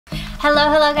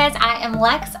Hello guys, I am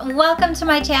Lex. Welcome to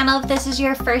my channel. If this is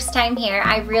your first time here,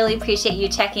 I really appreciate you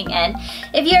checking in.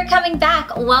 If you're coming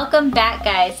back, welcome back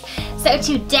guys. So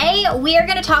today we are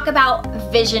going to talk about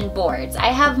vision boards. I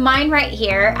have mine right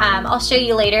here. I'll show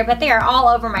you later, but they are all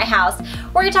over my house.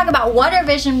 We're going to talk about what are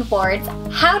vision boards,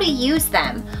 how to use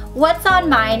them, what's on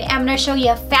mine, and I'm going to show you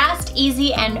a fast,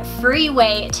 easy, and free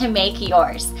way to make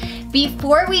yours.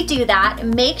 Before we do that,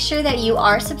 make sure that you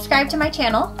are subscribed to my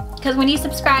channel, because when you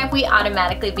subscribe, we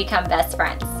automatically become best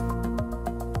friends.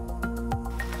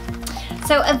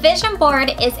 So a vision board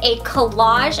is a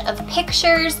collage of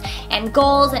pictures and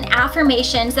goals and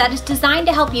affirmations that is designed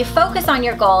to help you focus on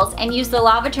your goals and use the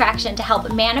law of attraction to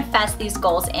help manifest these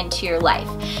goals into your life.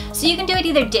 So you can do it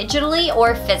either digitally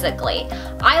or physically.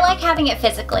 I like having it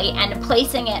physically and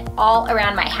placing it all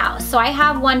around my house. So I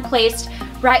have one placed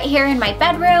right here in my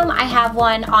bedroom, I have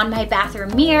one on my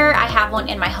bathroom mirror, I have one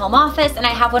in my home office, and I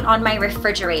have one on my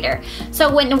refrigerator.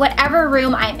 So when whatever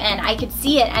room I'm in, I can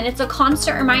see it, and it's a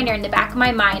constant reminder in the back of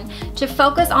my mind to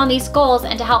focus on these goals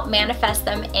and to help manifest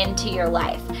them into your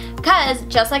life. Because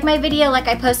just like my video like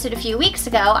I posted a few weeks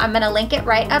ago, I'm gonna link it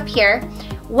right up here,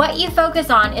 what you focus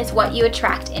on is what you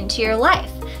attract into your life.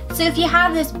 So if you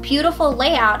have this beautiful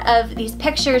layout of these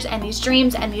pictures and these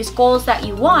dreams and these goals that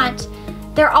you want,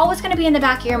 they're always going to be in the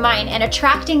back of your mind and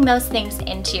attracting those things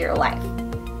into your life.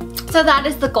 So that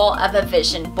is the goal of a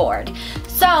vision board.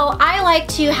 So I like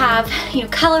to have,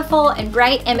 colorful and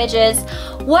bright images.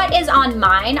 What is on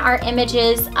mine are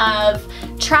images of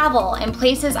travel and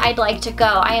places I'd like to go.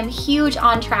 I am huge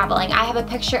on traveling. I have a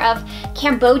picture of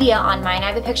Cambodia on mine. I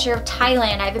have a picture of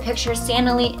Thailand. I have a picture of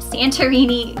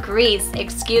Santorini, Greece,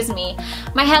 excuse me.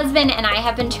 My husband and I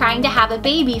have been trying to have a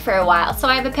baby for a while, so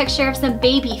I have a picture of some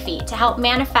baby feet to help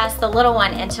manifest the little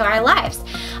one into our lives.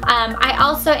 I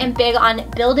also am big on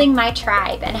building my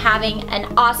tribe and having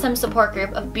an awesome support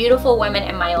group of beautiful women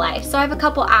in my life. So I have a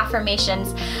couple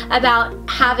affirmations about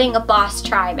having a boss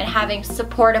tribe and having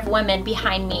supportive women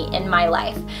behind me in my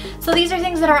life. So these are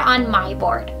things that are on my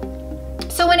board.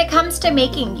 So when it comes to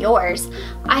making yours,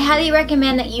 I highly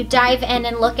recommend that you dive in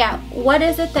and look at what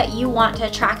is it that you want to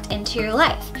attract into your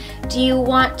life. Do you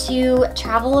want to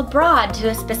travel abroad to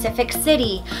a specific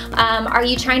city? Are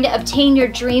you trying to obtain your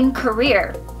dream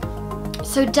career?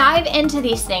 So dive into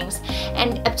these things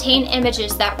and obtain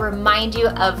images that remind you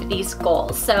of these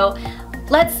goals. So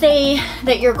let's say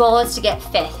that your goal is to get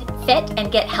fit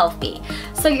and get healthy.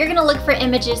 So you're gonna look for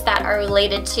images that are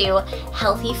related to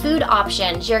healthy food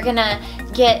options. You're gonna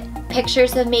get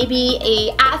pictures of maybe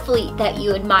an athlete that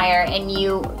you admire and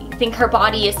you think her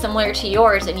body is similar to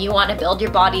yours and you want to build your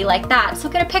body like that. So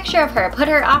get a picture of her, put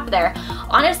her up there.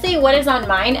 Honestly, what is on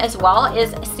mine as well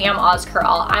is Sam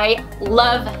Oscarl. I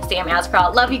love Sam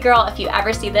Oscarl. Love you girl. If you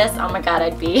ever see this, oh my god,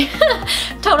 I'd be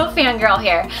total fangirl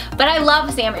here. But I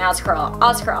love Sam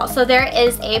Oscarl. So there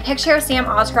is a picture of Sam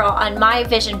Oscarl on my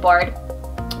vision board,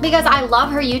 because I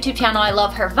love her YouTube channel, I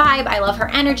love her vibe, I love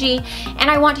her energy, and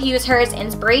I want to use her as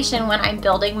inspiration when I'm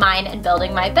building mine and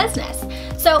building my business.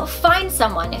 So find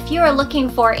someone. If you are looking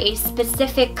for a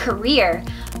specific career,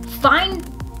 find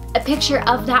a picture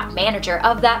of that manager,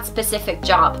 of that specific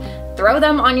job. Throw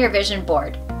them on your vision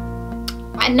board.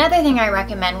 Another thing I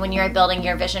recommend when you're building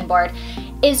your vision board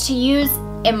is to use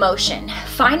emotion.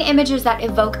 Find images that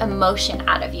evoke emotion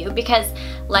out of you, because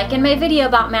like in my video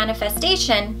about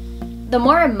manifestation, the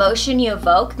more emotion you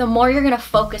evoke, the more you're gonna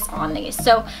focus on these.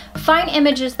 So find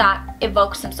images that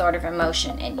evoke some sort of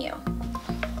emotion in you.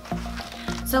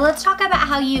 So let's talk about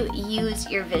how you use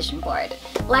your vision board.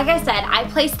 Like I said, I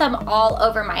place them all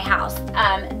over my house.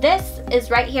 This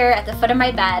is right here at the foot of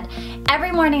my bed.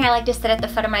 Every morning I like to sit at the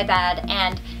foot of my bed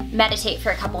and meditate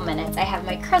for a couple minutes. I have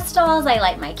my crystals, I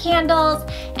light my candles,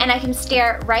 and I can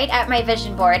stare right at my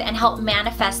vision board and help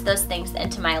manifest those things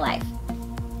into my life.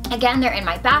 Again, they're in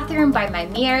my bathroom by my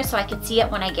mirror so I can see it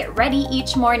when I get ready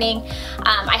each morning.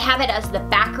 I have it as the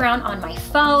background on my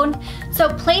phone. So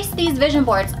place these vision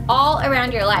boards all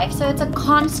around your life so it's a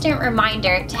constant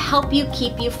reminder to help you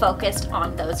keep you focused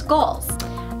on those goals.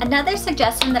 Another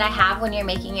suggestion that I have when you're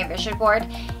making your vision board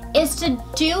is to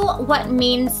do what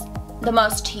means the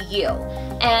most to you.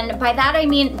 And by that I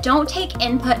mean, don't take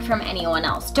input from anyone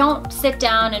else. Don't sit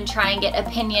down and try and get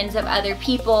opinions of other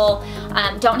people.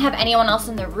 Don't have anyone else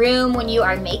in the room when you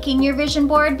are making your vision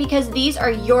board, because these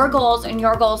are your goals and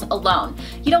your goals alone.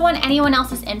 You don't want anyone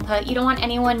else's input. You don't want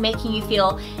anyone making you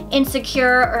feel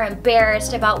insecure or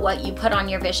embarrassed about what you put on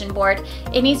your vision board.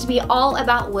 It needs to be all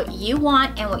about what you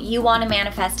want and what you want to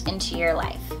manifest into your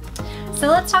life. So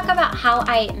let's talk about how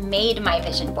I made my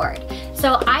vision board.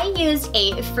 So I used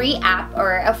a free app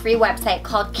or a free website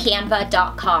called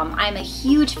canva.com. I'm a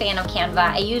huge fan of Canva.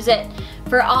 I use it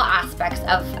for all aspects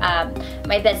of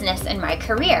my business and my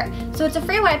career. So it's a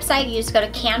free website. You just go to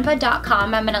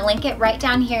canva.com. I'm gonna link it right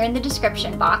down here in the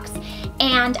description box.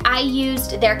 And I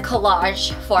used their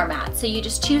collage format. So you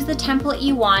just choose the template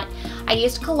you want. I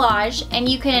used collage, and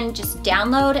you can just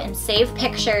download and save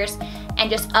pictures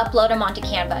and just upload them onto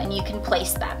Canva, and you can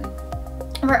place them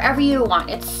wherever you want.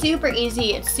 It's super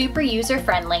easy, it's super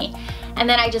user-friendly. And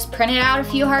then I just printed out a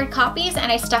few hard copies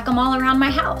and I stuck them all around my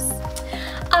house.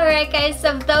 Alright guys,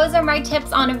 so those are my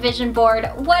tips on a vision board,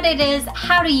 what it is,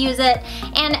 how to use it,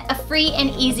 and a free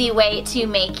and easy way to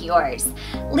make yours.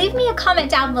 Leave me a comment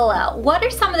down below. What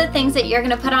are some of the things that you're going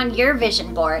to put on your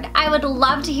vision board? I would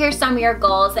love to hear some of your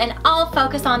goals, and I'll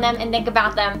focus on them and think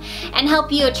about them and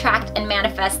help you attract and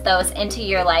manifest those into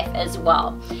your life as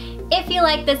well. If you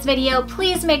like this video,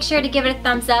 please make sure to give it a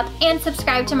thumbs up and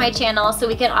subscribe to my channel so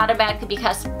we can automatically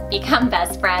become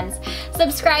best friends.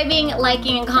 Subscribing,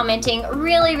 liking, and commenting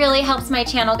really helps my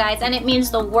channel, guys, and it means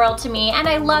the world to me, and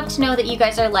I love to know that you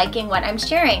guys are liking what I'm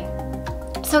sharing.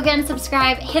 So again,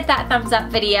 subscribe, hit that thumbs up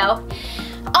video.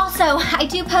 Also, I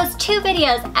do post 2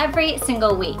 videos every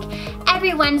single week.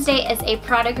 Every Wednesday is a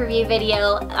product review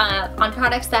video on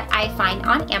products that I find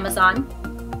on Amazon.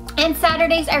 And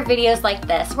Saturdays are videos like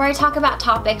this, where I talk about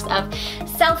topics of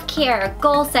self-care,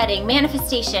 goal setting,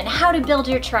 manifestation, how to build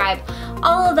your tribe.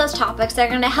 All of those topics are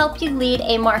going to help you lead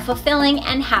a more fulfilling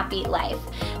and happy life.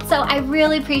 So I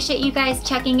really appreciate you guys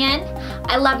checking in.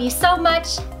 I love you so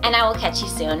much, and I will catch you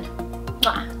soon.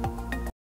 Mwah.